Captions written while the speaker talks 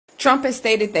Trump has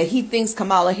stated that he thinks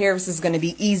Kamala Harris is going to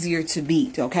be easier to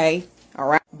beat, okay? All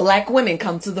right. Black women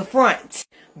come to the front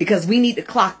because we need to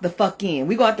clock the fuck in.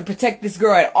 We're going to have to protect this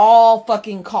girl at all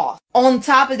fucking costs. On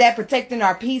top of that, protecting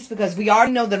our peace, because we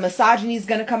already know the misogyny is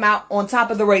going to come out on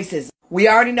top of the racism. We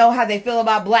already know how they feel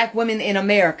about black women in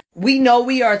America. We know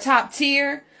we are top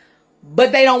tier,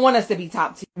 but they don't want us to be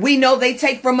top tier. We know they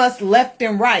take from us left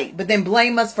and right, but then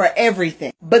blame us for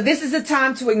everything. But this is a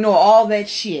time to ignore all that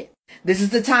shit. This is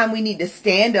the time we need to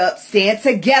stand up, stand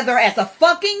together as a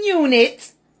fucking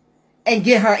unit, and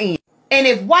get her in. And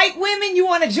if white women, you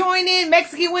want to join in,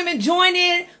 Mexican women, join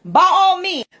in, by all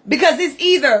means. Because it's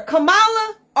either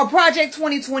Kamala or Project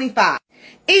 2025.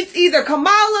 It's either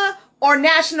Kamala or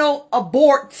national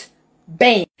abort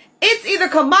ban. It's either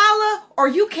Kamala or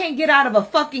you can't get out of a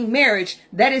fucking marriage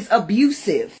that is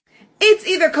abusive. It's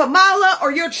either Kamala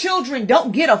or your children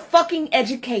don't get a fucking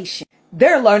education.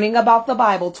 They're learning about the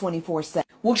Bible 24/7,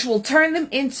 which will turn them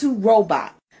into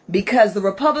robots. Because the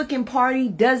Republican Party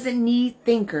doesn't need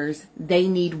thinkers, they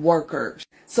need workers.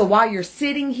 So while you're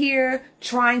sitting here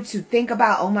trying to think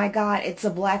about, oh my God, it's a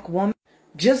black woman,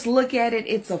 just look at it,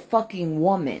 it's a fucking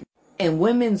woman. And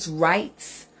women's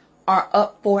rights are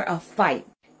up for a fight.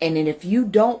 And then if you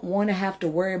don't want to have to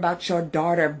worry about your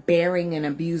daughter bearing an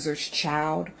abuser's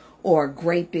child or a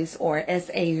rapist or an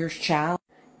SAer's child,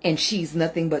 and she's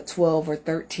nothing but 12 or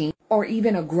 13, or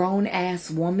even a grown-ass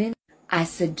woman, I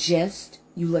suggest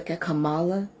you look at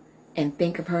Kamala and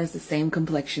think of her as the same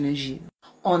complexion as you.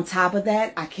 On top of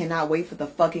that, I cannot wait for the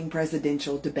fucking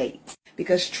presidential debate.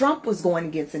 Because Trump was going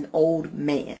against an old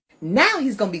man. Now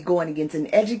he's going to be going against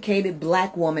an educated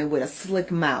black woman with a slick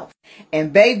mouth.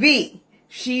 And baby,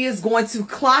 she is going to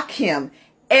clock him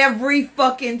every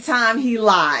fucking time he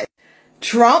lies.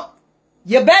 Trump,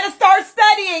 you better start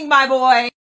studying, my boy.